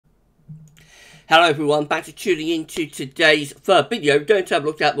Hello everyone, back to tuning into today's third video. We're going to have a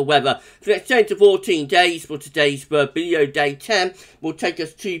look at the weather for the next 10 to 14 days. For today's third video, day 10 will take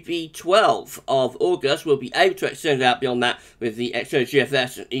us to the 12th of August. We'll be able to extend out beyond that with the external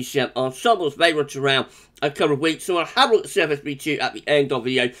GFS and ECM ensembles. They run around a couple of weeks, so we'll have a look at CFSB2 at the end of the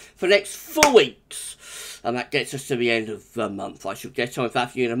video for the next 4 weeks. And that gets us to the end of the month. I shall get on with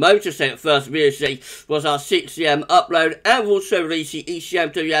that for you in a moment. To say that first video today was our 6 CM upload, and we'll also release the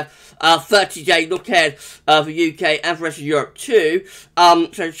ECM WF 30-day look ahead for the UK and for the rest of Europe too.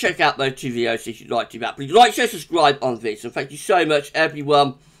 So check out those two videos if you'd like to do that. Please like, share, subscribe on this. And thank you so much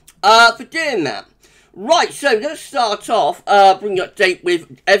everyone for doing that. Right, so let's start off bringing an update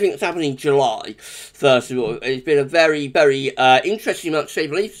with everything that's happened in July. First of all, it's been a very, very interesting month, to say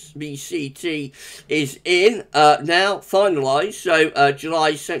the least. The CET is in now, finalised. So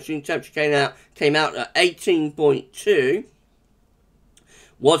July's central temperature came out at 18.2.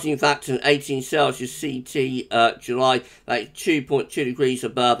 Was in fact an 18 Celsius CET July, that is 2.2 degrees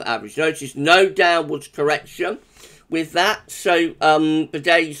above average. Notice no downwards correction with that, so the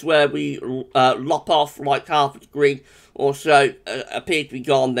days where we lop off like half a degree or so appear to be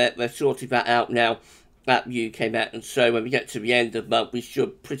gone. They're sorting that out now at the UK Met, and so when we get to the end of the month, we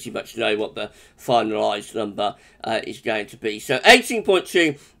should pretty much know what the finalised number is going to be. So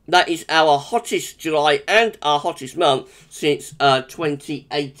 18.2, that is our hottest July and our hottest month since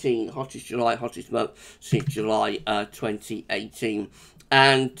 2018. Hottest July, hottest month since July 2018.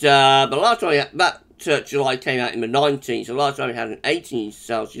 And the last time that July came out in the 19s. The last time we had an 18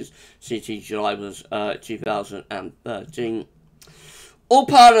 Celsius CET July was 2013. All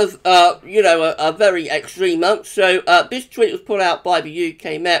part of, you know, a very extreme month. So this tweet was put out by the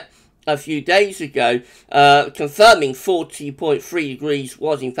UK Met a few days ago, confirming 40.3 degrees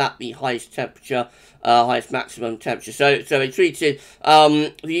was in fact the highest temperature, highest maximum temperature. So they tweeted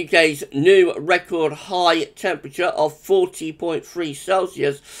the UK's new record high temperature of 40.3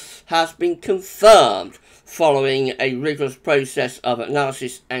 Celsius has been confirmed following a rigorous process of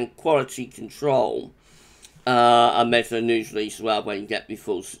analysis and quality control. I mentioned the news release as well, where you get the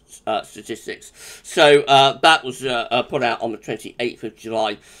full statistics. So that was put out on the 28th of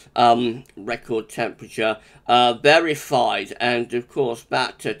July, record temperature verified, and of course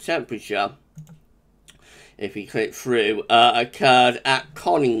that temperature, if we click through, occurred at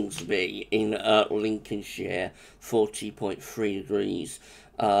Coningsby in Lincolnshire, 40.3 degrees.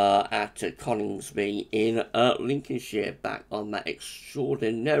 At Coningsby in Lincolnshire, back on that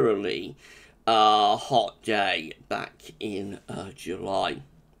extraordinarily hot day back in July.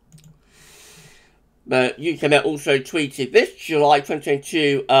 But UK Met also tweeted, this July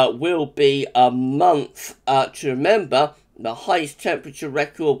 2022 will be a month to remember. The highest temperature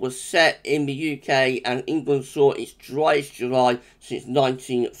record was set in the UK, and England saw its driest July since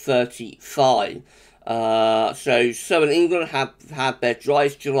 1935. So Southern England have had their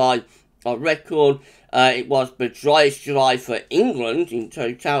driest July on record. It was the driest July for England in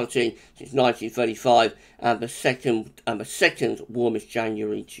totality since 1935, and the second warmest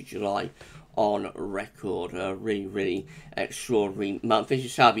January to July on record. A really, really extraordinary month. This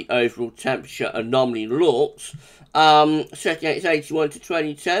is how the overall temperature anomaly looks. Setting at 81 to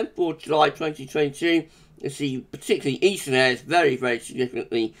 2010 for July 2022. You see, particularly eastern areas, very, very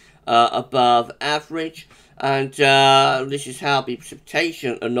significantly above average. And this is how the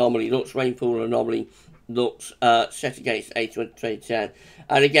precipitation anomaly looks, rainfall anomaly looks, set against 81 to 2010.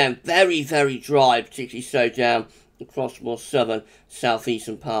 And again, very, very dry, particularly so down across more southern,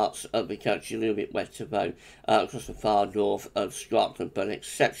 southeastern parts of the country. A little bit wetter though, across the far north of Scotland, but an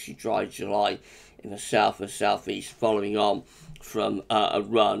exceptionally dry July in the south and southeast, following on from a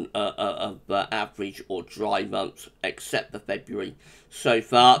run of average or dry months, except for February so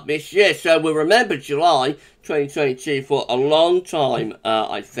far this year. So we'll remember July 2022 for a long time,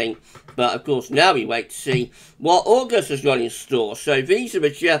 I think. But of course, now we wait to see what August has got in store. So these are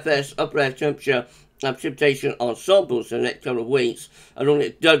the GFS upper air temperature and precipitation ensembles in the next couple of weeks. Along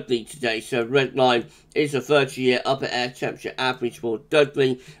at Dudley today, so red line is a 30-year upper air temperature average for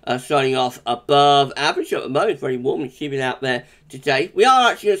Dudley, starting off above average at the moment. Very warm and keeping out there today. We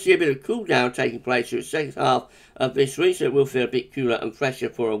are actually going to see a bit of cool down taking place through the second half of this week, so it will feel a bit cooler and fresher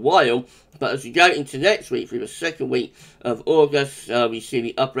for a while. But as we go into next week, through the second week of August, we see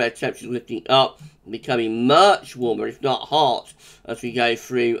the upper air temperature lifting up, becoming much warmer, if not hot, as we go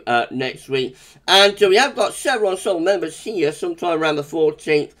through next week. And we have got several ensemble members here, sometime around the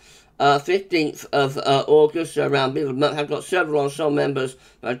 14th, 15th of August, so around middle of the month. I've got several ensemble members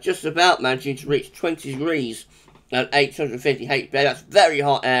just about managing to reach 20 degrees at 850 hp. That's very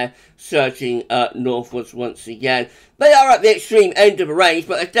hot air surging northwards once again. They are at the extreme end of the range,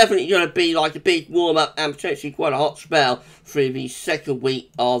 but they're definitely going to be like a big warm-up and potentially quite a hot spell through the second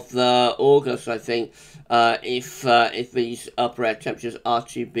week of August, I think, if these upper air temperatures are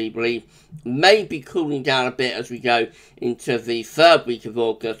to be believed. Maybe cooling down a bit as we go into the third week of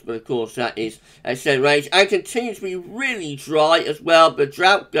August, but of course that is extended range and continues to be really dry as well. The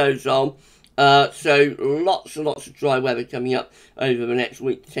drought goes on. So lots and lots of dry weather coming up over the next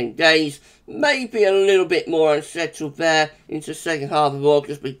week to 10 days. Maybe a little bit more unsettled there into the second half of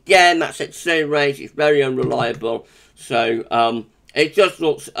August. But again, that's extended range. It's very unreliable. So it just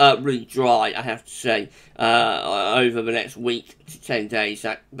looks really dry, I have to say, over the next week to 10 days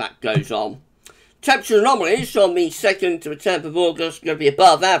that goes on. Temperature anomalies on the 2nd to the 10th of August are going to be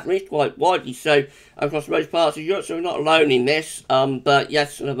above average, quite widely so across most parts of Europe, so we're not alone in this. But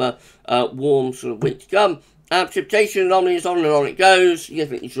yes, another warm sort of week to come. Precipitation anomalies, on and on it goes,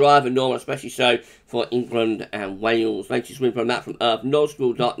 significantly drier than normal, especially so for England and Wales. Latest wind from that from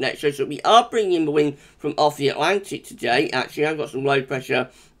northschool.net shows that we are bringing in the wind from off the Atlantic today. Actually, I've got some low pressure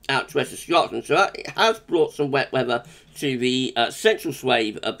out to west of Scotland, so it has brought some wet weather to the central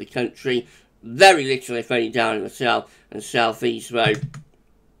swathe of the country. Very little, if any, down in the south and southeast, though.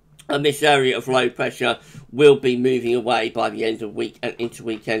 And this area of low pressure will be moving away by the end of the week and into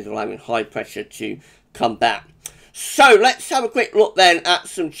weekends, allowing high pressure to come back. So let's have a quick look then at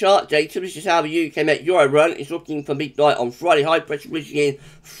some chart data. This is how the UK Met Euro run is looking for midnight on Friday. High pressure reaching in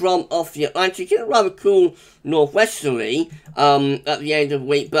from off the Atlantic in a rather cool northwesterly at the end of the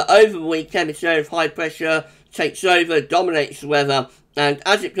week. But over the weekend, this area of high pressure takes over, dominates the weather. And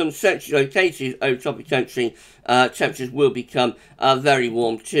as it becomes centrally located over top of the country, temperatures will become very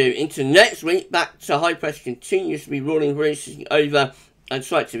warm too. Into next week, back to high pressure continues to be rolling, racing over and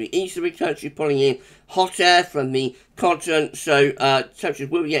slightly to the east of the country, pulling in hot air from the continent. So temperatures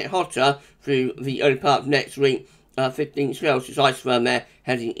will be getting hotter through the early part of next week. 15 Celsius isotherm there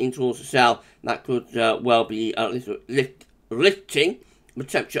heading in towards the south. That could well be lifting the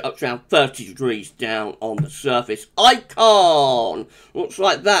temperature up to around 30 degrees down on the surface. Icon! Looks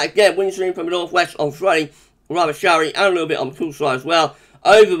like that. Again, winds in from the northwest on Friday. Rather showery and a little bit on the cool side as well.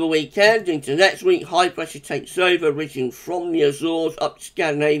 Over the weekend into next week, high pressure takes over, reaching from the Azores up to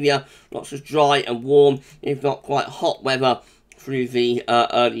Scandinavia. Lots of dry and warm, if not quite hot weather through the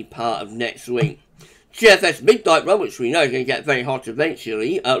early part of next week. GFS midnight run, which we know is going to get very hot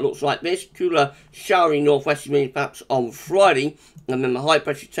eventually, looks like this. Cooler, showery northwestern winds perhaps on Friday. And then the high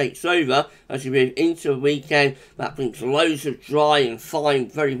pressure takes over as we move into the weekend. That brings loads of dry and fine,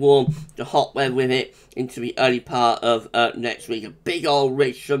 very warm to hot weather with it into the early part of next week. A big old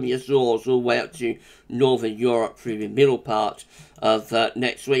ridge from the Azores all the way up to northern Europe through the middle part of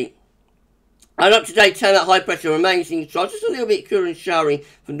next week. And up to day 10, that high pressure remains in control. Just a little bit cooler and showery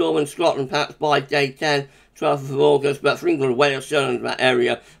for northern Scotland, perhaps by day 10. 12th of August, but for England and Wales, still under that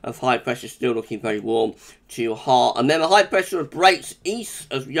area of high pressure, still looking very warm to hot. And then the high pressure breaks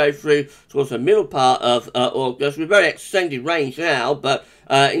east as we go through towards the middle part of August. We're very extended range now, but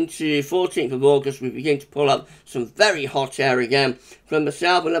into 14th of August, we begin to pull up some very hot air again from the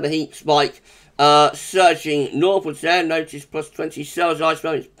south. Another heat spike surging northwards there. Notice plus 20 Celsius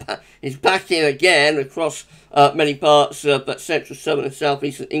isotherm is back in again across many parts, but central, southern and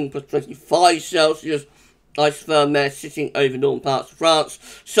southeastern England plus 25 Celsius. Isotherm there sitting over northern parts of France.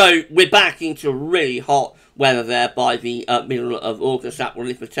 So we're back into really hot weather there by the middle of August. That will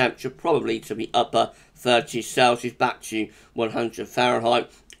lift the temperature probably to the upper 30 Celsius, back to 100 Fahrenheit.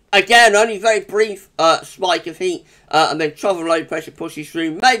 Again, only very brief spike of heat, and then trough of low pressure pushes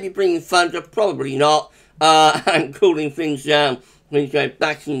through, maybe bringing thunder, probably not, and cooling things down. When you go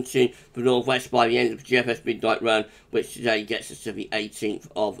back into the northwest by the end of the GFS midnight run, which today gets us to the 18th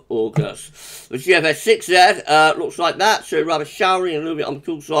of August. The GFS 6Z looks like that, so rather showery and a little bit on the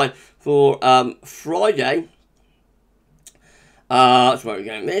cool side for Friday. That's where we're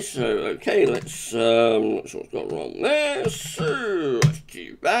going this. So, okay, let's see what's gone wrong there. So, let's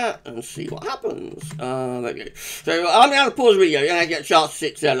do that and see what happens. There we go. So, I'm going to pause the video. You're going to get chart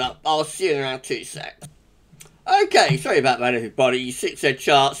 6Z up. I'll see you in around 2 seconds. Okay, sorry about that, everybody. 6Z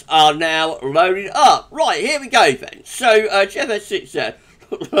charts are now loaded up. Right, here we go then. So, GFS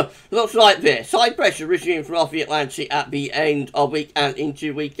 6Z looks like this. High pressure originating from off the Atlantic at the end of week and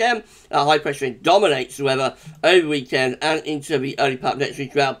into weekend. High pressure dominates the weather over weekend and into the early part of next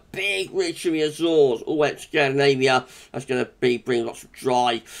week. About big ridge from the Azores all the way up to Scandinavia. That's going to be bringing lots of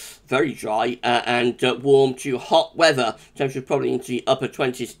dry, very dry and warm to hot weather. Temperature probably into the upper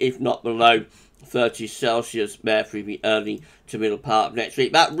 20s, if not below. 30 Celsius there through the early to middle part of next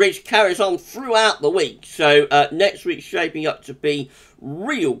week. That ridge carries on throughout the week. So next week's shaping up to be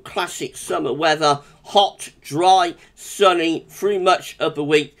real classic summer weather. Hot, dry, sunny through much of the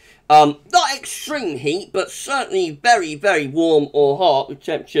week. Not extreme heat, but certainly very, very warm or hot, with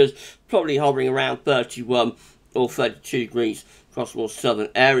temperatures probably hovering around 31 or 32 degrees across more southern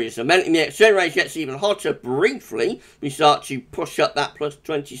areas. The momentum in the exchange rate gets even hotter briefly. We start to push up that plus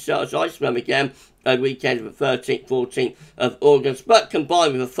 20 Celsius ice rim again over the weekend of the 13th, 14th of August. But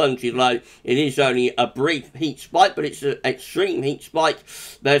combined with a funky low, it is only a brief heat spike, but it's an extreme heat spike.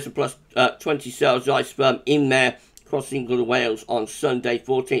 There's a plus 20 Celsius ice rim in there across England and Wales on Sunday,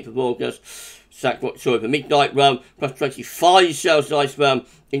 14th of August. Sorry, the midnight run, plus 25 Celsius ice rim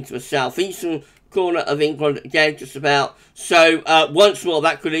into the southeastern corner of England again, just about. So once more,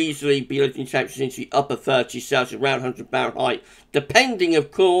 that could easily be lifting temperatures into the upper 30 Celsius, around 100 Fahrenheit, depending,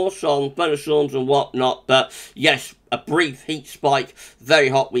 of course, on thunderstorms and whatnot. But yes, a brief heat spike, very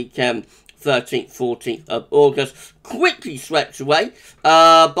hot weekend, 13th, 14th of August, quickly swept away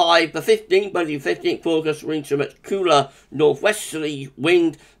by the 15th. By the 15th of August, we're into a much cooler northwesterly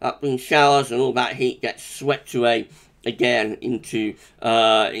wind. That brings showers, and all that heat gets swept away again into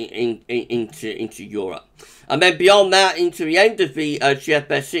into Europe. And then beyond that, into the end of the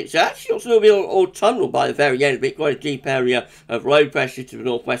GFS, it's actually also a little bit autumnal by the very end of it. Quite a deep area of low pressure to the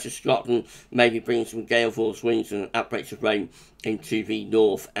northwest of Scotland, maybe bringing some gale force winds and outbreaks of rain into the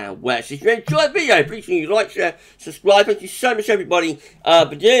north and west. If you enjoyed the video, please you like, share, subscribe. Thank you so much, everybody,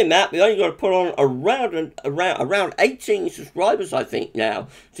 for doing that. We only got to put on around 18 subscribers, I think, now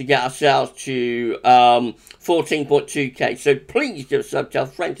to get ourselves to 14.2k. So please give us a sub, tell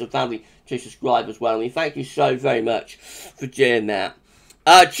friends and family to subscribe as well. I mean, thank you so very much for doing that.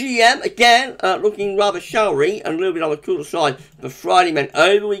 GM, again, looking rather showery and a little bit on the cooler side. But Friday meant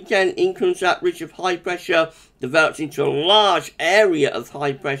over the weekend, in comes that ridge of high pressure, develops into a large area of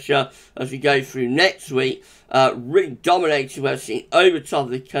high pressure as we go through next week. Really dominating what we're seeing over top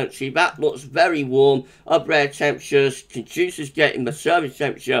of the country. That looks very warm. Upper air temperatures, conducive getting the surface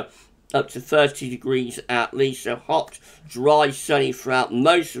temperature up to 30 degrees at least. So hot, dry, sunny throughout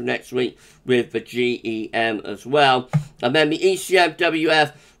most of next week with the GEM as well. And then the ECM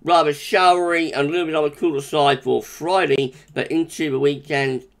WF, rather showery and a little bit on the cooler side for Friday, but into the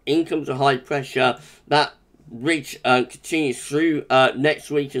weekend, in comes a high pressure. That ridge continues through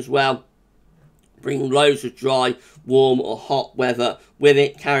next week as well, bringing loads of dry, warm or hot weather with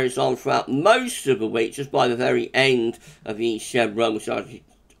it. Carries on throughout most of the week, just by the very end of the ECM run,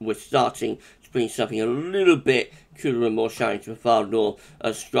 we're starting to bring something a little bit cooler and more shining to the far north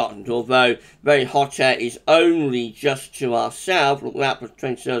of Scotland. Although very hot air is only just to our south. Look at that,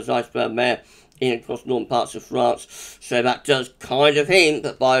 20 Celsius iceberg there in across northern parts of France. So that does kind of hint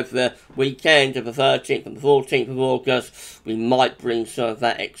that by the weekend of the 13th and the 14th of August, we might bring some of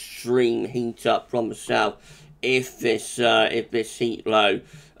that extreme heat up from the south if this heat low,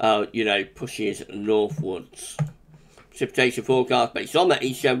 pushes northwards. Precipitation forecast based on that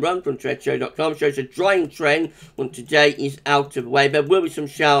ECM run from treadshow.com shows a drying trend when today is out of the way. There will be some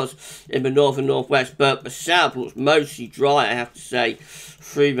showers in the north and northwest, but the south looks mostly dry, I have to say,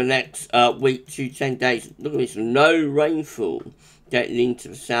 through the next week to 10 days. Look at this, no rainfall getting into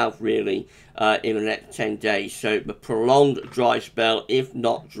the south really in the next 10 days. So the prolonged dry spell, if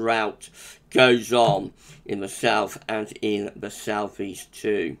not drought, goes on in the south and in the southeast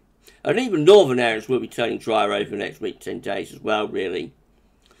too. And even northern areas will be turning drier over the next week, 10 days as well, really.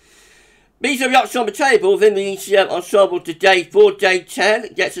 These are the options on the table within the ECM ensemble today for day 10.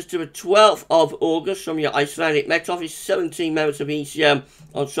 It gets us to the 12th of August from your Icelandic Met Office. 17 members of ECM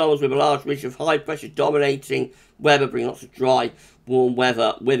ensembles with a large ridge of high pressure dominating weather, bringing lots of dry, warm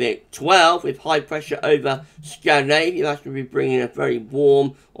weather with it. 12 with high pressure over Scandinavia. That's going to be bringing a very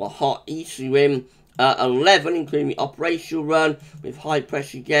warm or hot easterly wind. 11, including the operational run, with high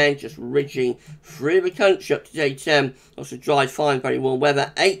pressure again, just ridging through the country up to day 10. Also dry, fine, very warm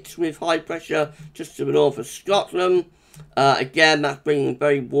weather. 8 with high pressure just to the north of Scotland. Again, that's bringing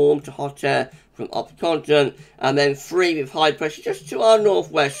very warm to hot air from up the continent. And then 3 with high pressure just to our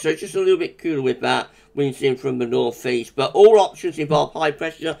northwest, so just a little bit cooler with that. Winds in from the northeast. But all options involve high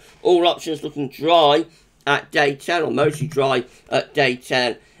pressure. All options looking dry at day 10, or mostly dry at day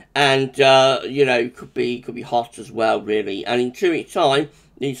 10. And, could be hot as well, really. And in 2 weeks' time,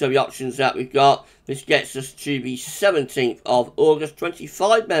 these are the options that we've got. This gets us to the 17th of August.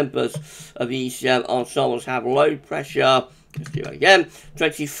 25 members of the ECM ensembles have low pressure. Let's do that again.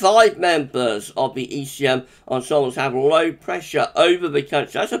 25 members of the ECM ensembles have low pressure over the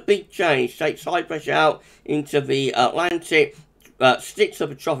country. That's a big change. Takes high pressure out into the Atlantic. sticks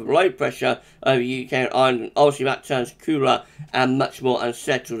up a trough of low pressure over UK and Ireland. Obviously that turns cooler and much more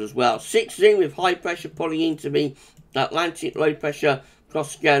unsettled as well. 6 with high pressure pulling into the Atlantic, low pressure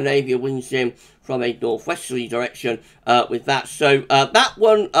across Scandinavia, winds in from a northwesterly direction with that. So that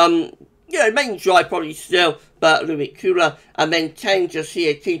one, you know, main dry probably still, but a little bit cooler. And then 10 just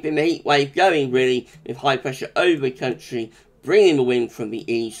here, keeping the heat wave going really, with high pressure over the country, bringing the wind from the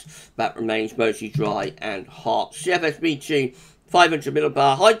east. That remains mostly dry and hot. CFS 500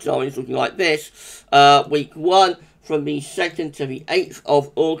 millibar high tide is looking like this. Week 1 from the 2nd to the 8th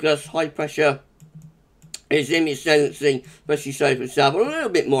of August. High pressure is in its tendency, especially so for south, a little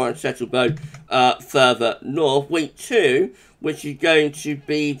bit more unsettled though further north. Week 2, which is going to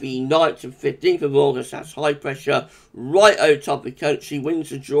be the 9th and 15th of August, that's high pressure right over top of the country.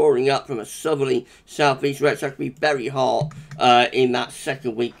 Winds are drawing up from a southerly southeast where it's actually very hot in that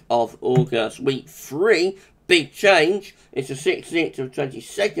 2nd week of August. Week 3, big change. It's the 16th to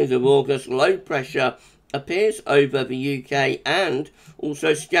 22nd of August. Low pressure appears over the UK and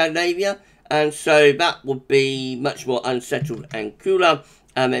also Scandinavia. And so that would be much more unsettled and cooler.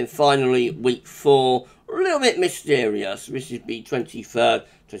 And then finally, week 4, a little bit mysterious. This is the 23rd,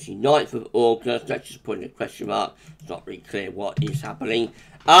 29th of August. Let's just put in a question mark. It's not really clear what is happening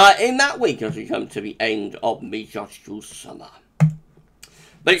in that week as we come to the end of meteorological summer.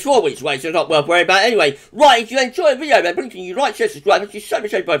 But it's 4 weeks away, so it's not worth worrying about anyway. Right, if you enjoyed the video, then please can you like, share, subscribe. Thank you so much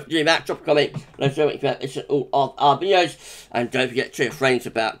for doing that. Drop a comment. Let us know what you think about all of our videos. And don't forget to tell your friends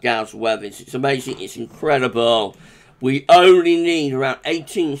about GavsWeatherVids. It's amazing. It's incredible. We only need around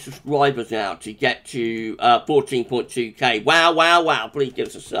 18 subscribers now to get to 14.2k. Wow, wow, wow. Please give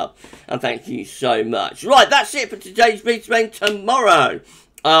us a sub. And thank you so much. Right, that's it for today's video. Then tomorrow,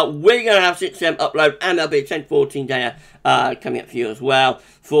 we're going to have 6am upload, and there'll be a 10-14 day coming up for you as well.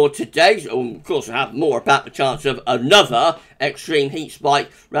 For today's, of course, we'll have more about the chance of another extreme heat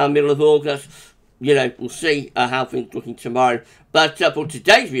spike around middle of August. You know, we'll see how things are looking tomorrow. But for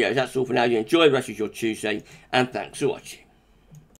today's video, that's all for now. You enjoy the rest of your Tuesday, and thanks for watching.